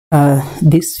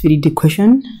This 3D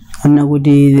question, and now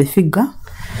the figure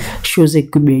shows a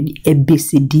cubed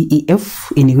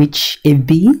ABCDEF in which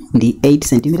AB the 8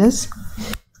 centimeters,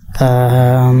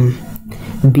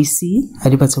 BC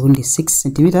at 6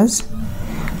 centimeters,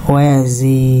 whereas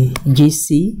the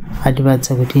GC at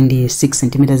 6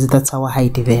 centimeters. That's our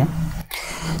height there.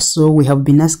 So we have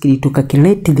been asked to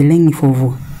calculate the length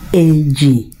of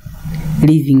AG,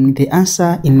 leaving the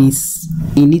answer in its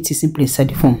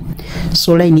simplified form.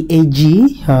 So line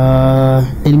AG,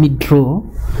 let me draw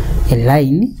a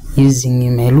line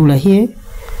using my ruler here.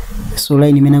 So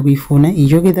line imenaguifuna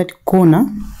ijoge that corner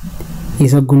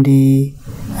is a gundi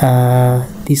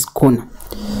this corner.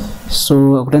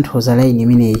 So akutanthauza line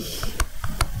imene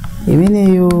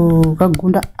yo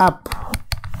kagunda up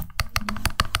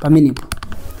pamenepo.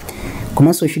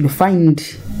 So should find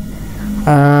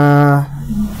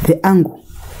the angle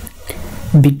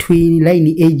between line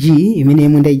AG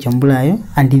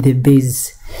and the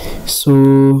base.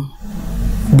 So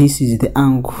this is the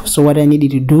angle. So what I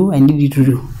needed to do, I needed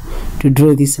to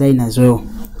draw this line as well,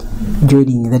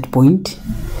 joining that point.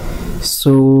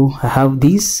 So I have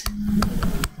this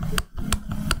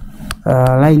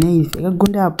line.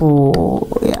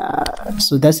 Yeah.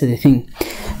 So that's the thing.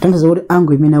 What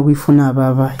angle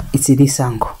it's this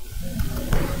angle.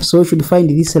 So we should find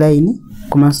this line,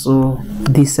 so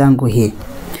this angle here.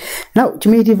 Now,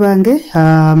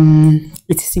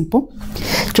 it's simple.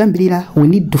 We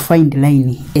need to find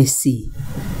line AC.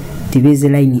 The base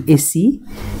line AC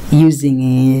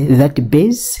using that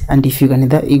base, and if you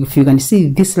can see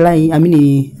this line, I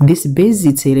mean this base,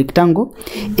 it's a rectangle.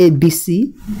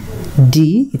 ABC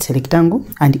D, it's a rectangle,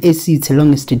 and AC, it's the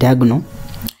longest diagonal.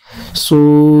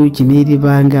 So we need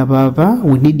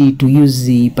to use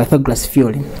the Pythagoras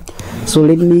theorem. So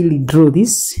let me draw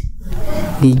this,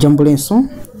 the jumbo lenso.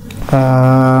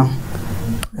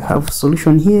 Have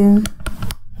solution here.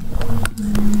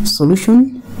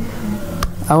 Solution.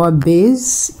 Our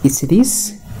base is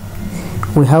this.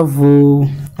 We have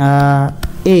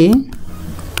A,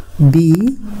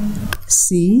 B,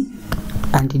 C,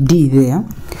 and D there,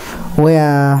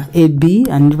 where AB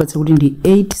and the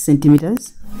 8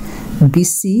 centimeters.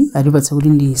 BC at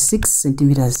the 6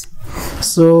 centimeters.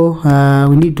 So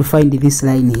we need to find this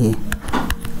line here.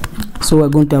 So we're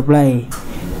going to apply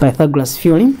Pythagoras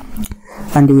theorem,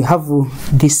 and we have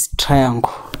this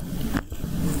triangle.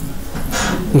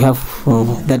 We have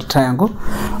that triangle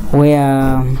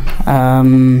where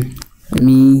let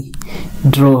me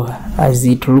draw as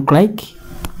it look like.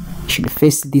 It should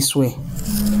face this way.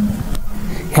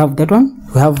 We have that one.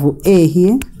 We have A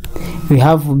here. We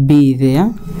have B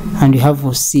there. And we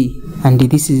have C, and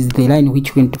this is the line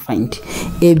which we're going to find.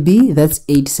 AB, that's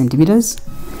 8 centimeters,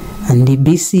 and the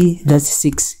BC, that's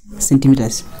 6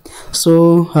 centimeters.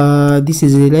 So this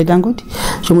is the right angle.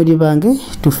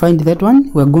 To find that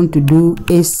one, we're going to do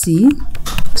AC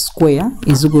square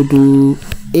is equal to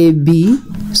AB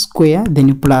square,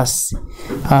 then plus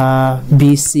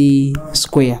BC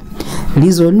square.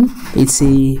 Reason, it's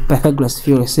a Pythagoras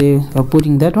theorem. So we're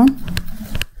putting that one,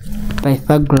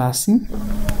 Pythagoras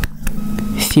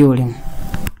theorem.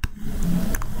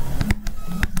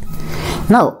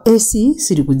 Now AC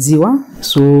sirikudziwa,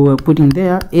 so we're putting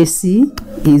there AC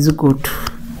is equal to,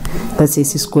 that's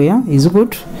AC square is equal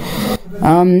to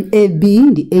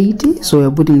AB the 80, so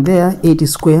we're putting there 80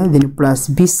 square, then plus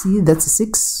BC, that's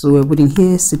 6, so we're putting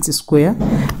here 6 square,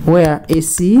 where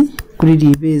AC we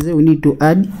need to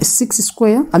add 6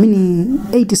 square, I mean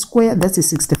 80 square, that's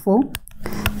 64,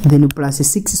 then plus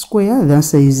 6 square, the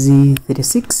answer is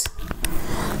 36.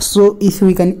 So if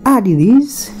we can add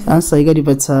this, answer I got it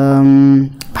at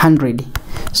 100.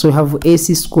 So we have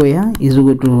AC square is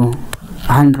equal to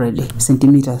 100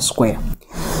 centimeter square.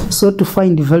 So to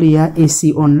find the value here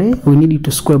AC only, we need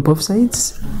to square both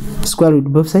sides, square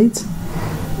root both sides,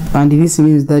 and this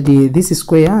means that this is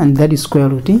square and that is square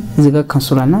root. Is a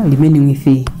cancelana, remaining with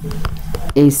the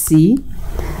AC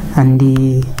and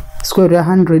the square root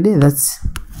 100. That's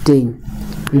 10.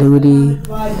 Ndekuti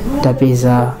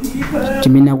tapeza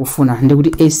chimene akufuna,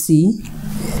 ndekuti AC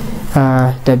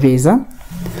tapeza,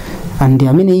 and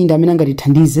amene indi amene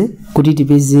angatithandize kuti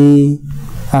tipeze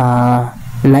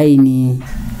line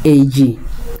AG.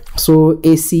 So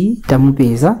AC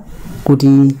tamupeza kuti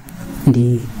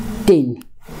ndi 10.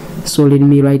 So let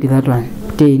me write that one,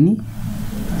 10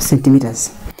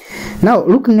 centimeters. Now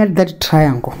looking at that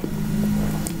triangle,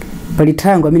 pali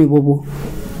triangle amene popo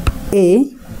A,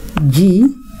 G,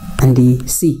 and the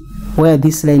C, where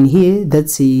this line here,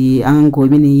 that's the angle,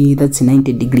 that's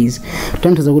 90 degrees. We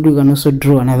can also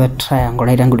draw another triangle,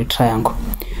 right angle triangle,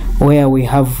 where we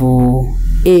have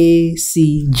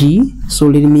ACG. So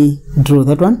let me draw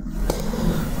that one.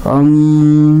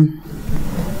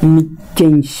 Let me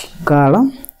change color.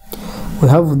 We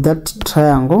have that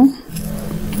triangle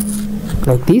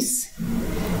like this.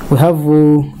 We have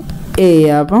A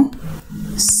up,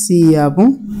 C up.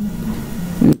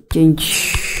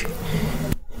 Change.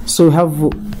 So we have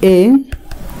A,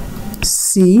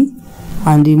 C,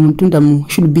 and the mutunda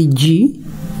should be G.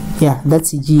 Yeah,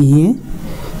 that's G here.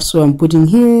 So I'm putting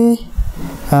here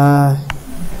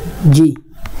G.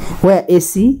 Where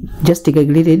AC just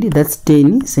calculated, that's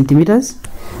 10 centimeters,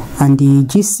 and the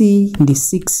GC the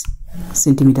 6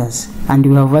 centimeters, and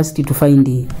we have asked you to find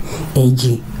the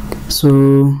AG.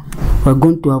 So we're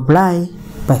going to apply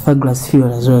Pythagoras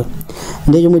theorem as well.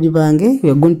 And then we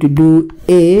are going to do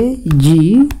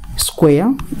AG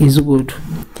square is equal to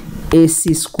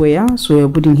AC square. So we are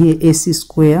putting here AC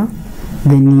square,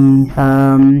 then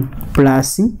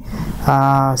plus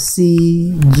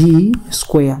CG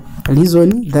square.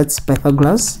 Reason, that's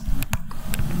Pythagoras.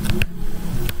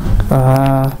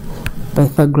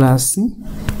 Pythagoras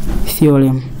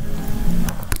theorem.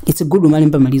 It's a good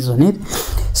malimba reason.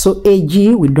 So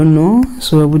AG we don't know,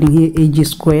 so we're putting here AG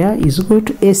square is equal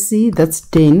to AC, that's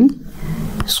 10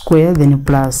 square, then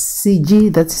plus CG,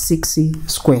 that's 60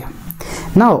 square.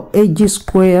 Now AG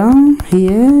square,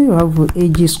 here you have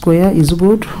AG square is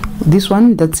equal to this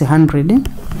one, that's 100,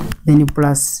 then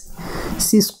plus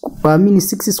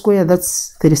 60 square,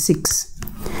 that's 36,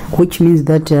 which means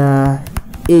that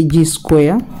AG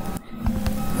square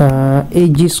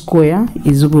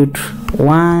is equal to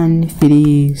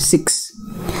 136.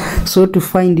 So to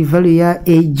find the value here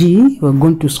AG, we're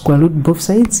going to square root both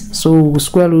sides. So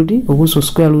square root, also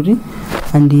square root,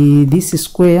 and this is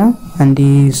square, and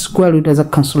the square root as a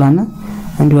cancelana,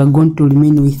 and we are going to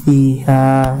remain with the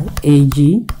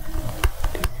AG.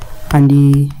 And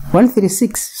the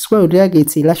 136 square root,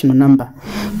 it's a rational number.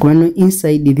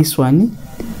 Inside this one,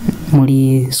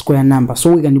 only square number.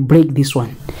 So we can break this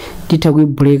one. Theta we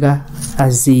break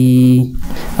as the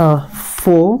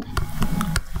 4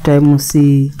 times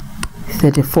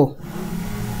 34.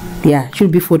 Yeah,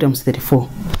 should be 4 times 34.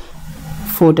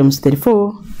 4 times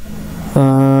 34.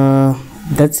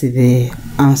 That's the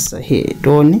answer here.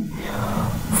 Don't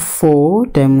 4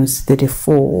 times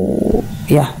 34.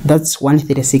 Yeah, that's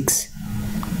 136.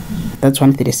 That's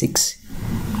 136.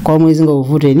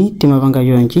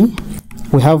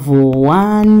 We have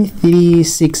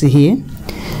 136 here.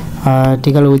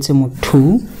 Take a look at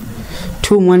 2.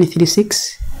 2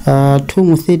 136.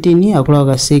 2 13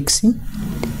 akulaga 6,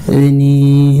 then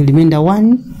remainder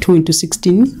 1, 2 into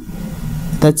 16,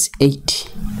 that's 8.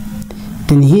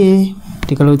 Then here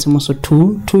take a look at also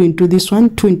 2 into this one,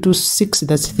 2 into 6,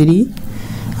 that's 3,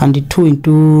 and 2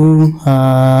 into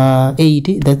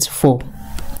 8, that's 4.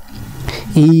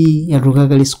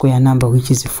 Yarugagali square number,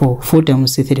 which is 4. 4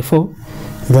 times 34,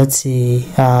 that's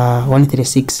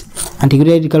 136. And take a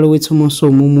look at also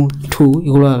 2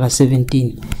 ikulaga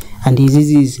 17. And this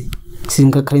is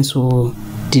single current, so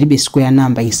be square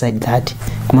number inside that.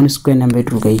 Common square number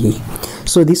to here.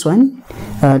 So this one,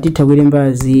 Tita remember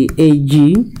as the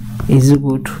AG is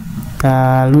equal to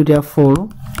root 4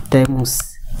 times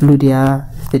root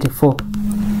 34.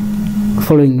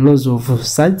 Following laws of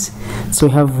sides. So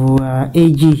we have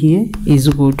AG here is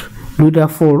equal to root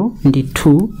 4 and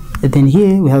 2. And then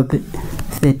here we have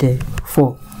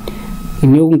 34.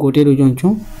 In your Gotero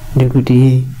Joncho,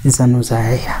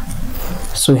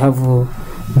 so we have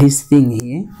this thing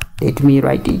here. Let me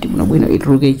write it.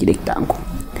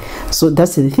 So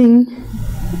that's the thing.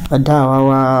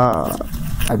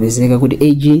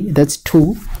 AG, that's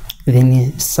 2.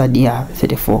 Then Sadia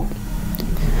 34.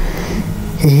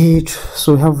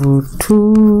 So we have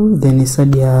 2. Then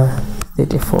Sadia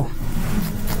 34.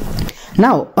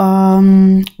 Now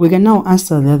we can now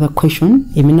answer the other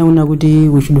question.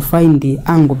 We should find the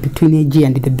angle between AG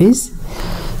and the base.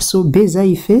 So base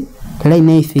if line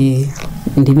if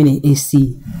ndimene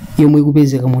AC yomwe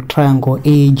ikupezeka mu triangle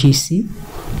AGC.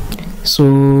 So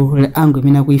the angle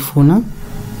imene kuifuna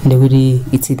ndikuti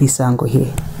it's this angle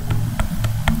here.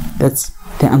 That's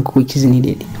the angle which is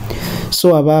needed.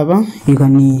 So ababa you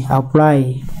can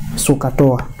apply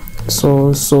SOHCAHTOA.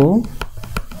 So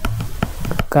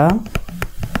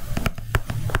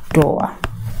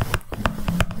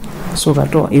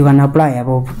SOHCAHTOA you can apply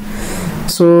above.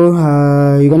 So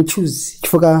you can choose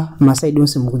chifoka maside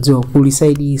onse mukudziwa kuli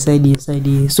side.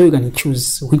 So you can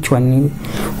choose which one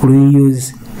will you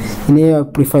use. I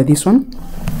prefer this one.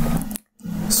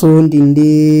 So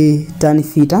ndindi tan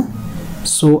theta.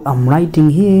 So I'm writing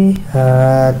here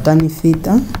tan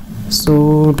theta.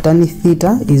 So tan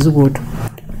theta is equal to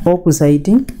opposite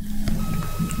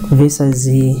versus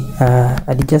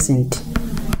adjacent.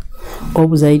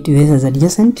 Opposite versus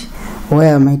adjacent,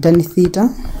 where my tan theta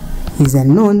is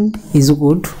unknown is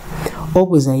equal to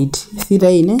opposite theta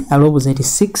in and opposite is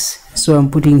 6, so I'm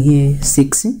putting here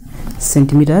 6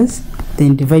 centimeters,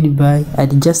 then divided by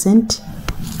adjacent,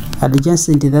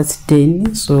 that's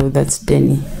 10, so that's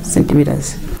 10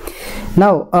 centimeters.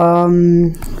 Now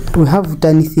we have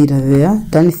tan theta there.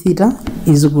 Tan theta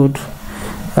is equal to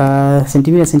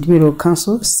centimeter will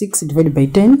cancel. 6 divided by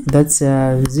 10, that's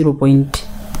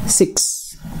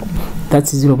 0.6.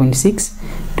 That's 0.6.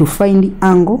 To find the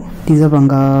angle, this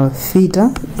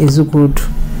theta is equal to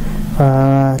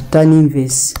tan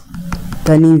inverse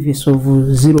of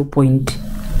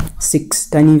 0.6.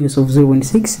 Tan inverse of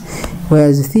 0.6,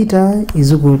 whereas theta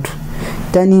is equal to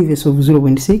tan inverse of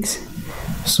 0.6.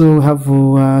 So we have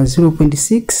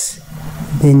 0.6,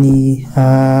 then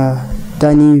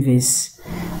tan inverse.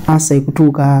 Answer equal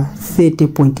to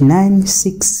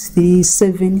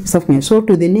 30.9637, something like. So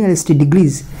to the nearest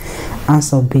degrees,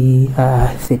 answer will be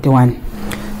 31.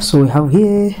 So we have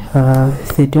here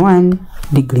 31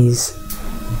 degrees.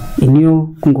 In your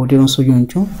kungote so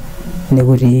yoncho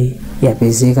negoti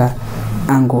yapezeka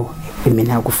angle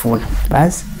imena kufuna.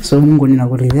 Bas so ngoni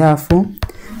nakoti therefore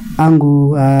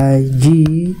angle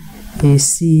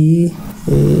GAC,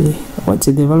 what's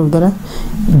the value of that?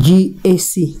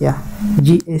 GAC, yeah,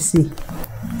 GAC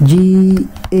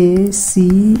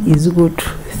is equal to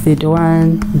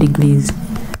 31 degrees.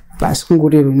 Plus,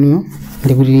 most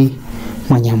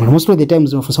of the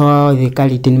times, they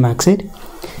call it 10 marks.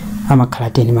 I'm a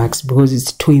 10 marks because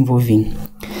it's too involving.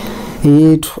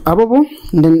 Then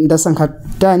that's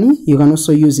tani. You can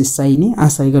also use the sign.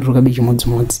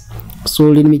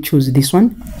 So let me choose this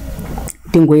one.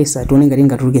 Tingoesa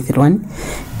tuonenga turuge 31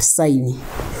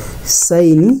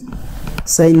 sin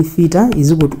theta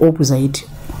is equal to opposite,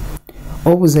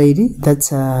 that's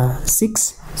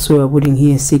 6, so we're putting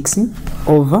here 6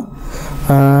 over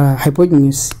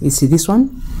hypotenuse is this one,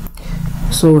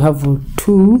 so we have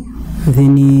 2,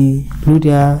 then root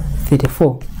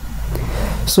 34.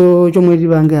 So chomwe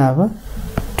tipange apa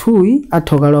 2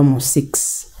 atokalomo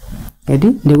 6 edi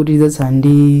ndikuti that's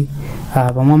andi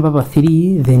pamwamba pa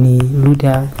 3, then root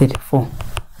 34.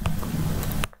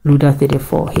 Root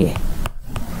 34 here.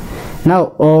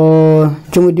 Now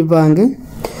chomwe tipange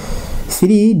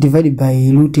 3 divided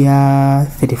by root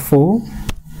 34.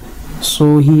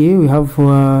 So here we have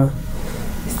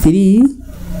 3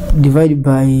 divided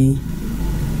by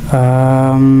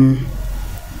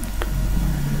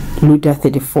root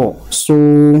 34. So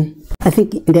I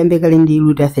think ndiyambe kale ndi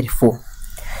root 34.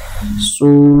 So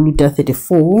root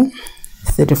 34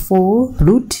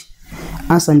 root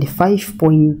answer and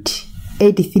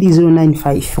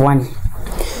 5.830951.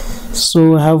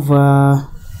 So we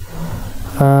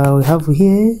have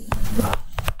here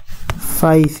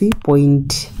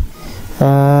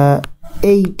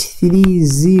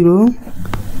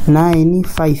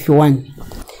 5.830951.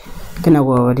 Kana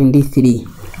kwa ndi 3.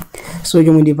 So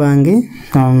chomwe tipange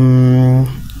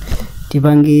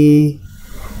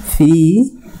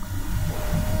 3,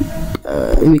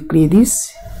 let me clear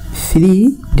this,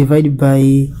 3 divided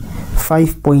by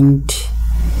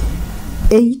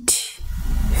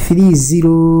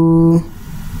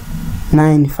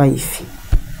 5.83095.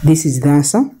 This is the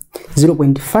answer.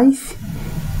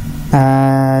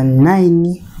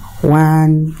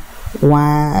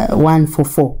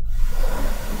 0.59144.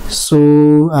 So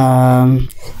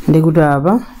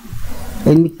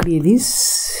let me clear this.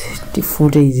 The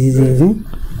photo is easy,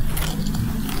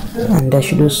 and I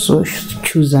should also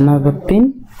choose another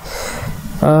pen.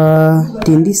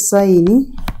 In this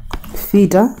sign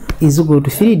theta is equal to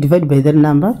 3 divided by that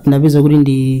number, nabiza kuti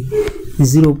ndi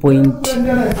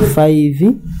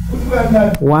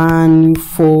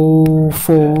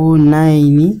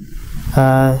 0.51449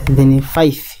 then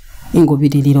 5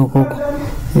 ingopitilira koko.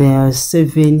 There are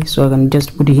 7, so I can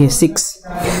just put here 6.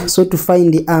 So to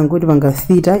find the angle,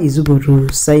 theta is equal to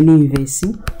sin inverse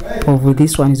of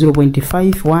this one,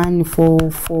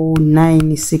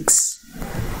 0.5144996.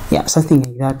 Yeah, something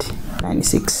like that,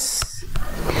 96.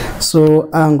 So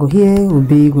angle here will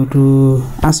be equal to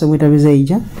answer with a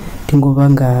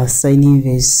tingovanga sin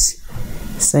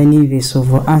inverse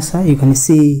of answer. You can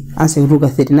see answer will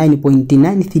look at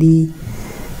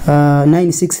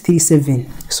 39.9637.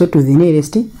 So to the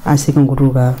nearest answer can go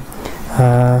to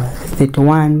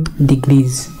 31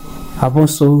 degrees.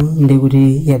 Also, so you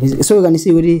can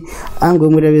see what the angle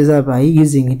by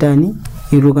using it.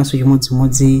 You look at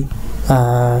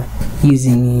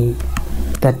using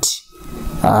that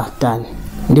tan.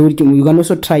 you can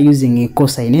also try using a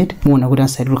cosine it muona kuti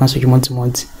answer cancel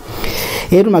chimodzimodzi.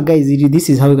 My guys, this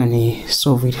is how you can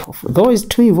solve it. Though it's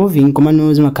too involving,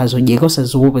 command makazo jekosa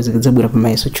zowopa zikadzabwera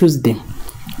pamayi, so choose them.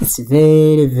 It's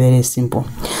very, very simple.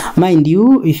 Mind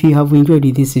you, if you have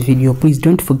enjoyed this video, please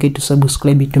don't forget to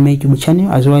subscribe to my YouTube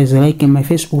channel, as well as like my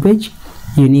Facebook page,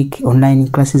 Unique Online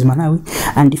Classes Malawi.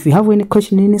 And if you have any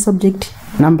question in any subject,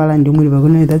 number and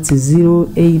that's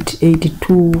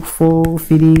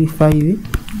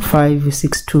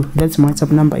 0882435562. That's my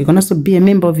WhatsApp number. You can also be a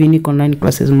member of Unique Online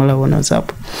Classes Malawi on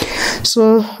WhatsApp.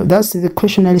 So that's the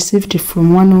question I received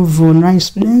from one of 9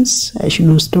 students. I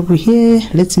should stop here.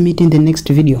 Let's meet in the next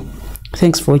video.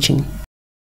 Thanks for watching.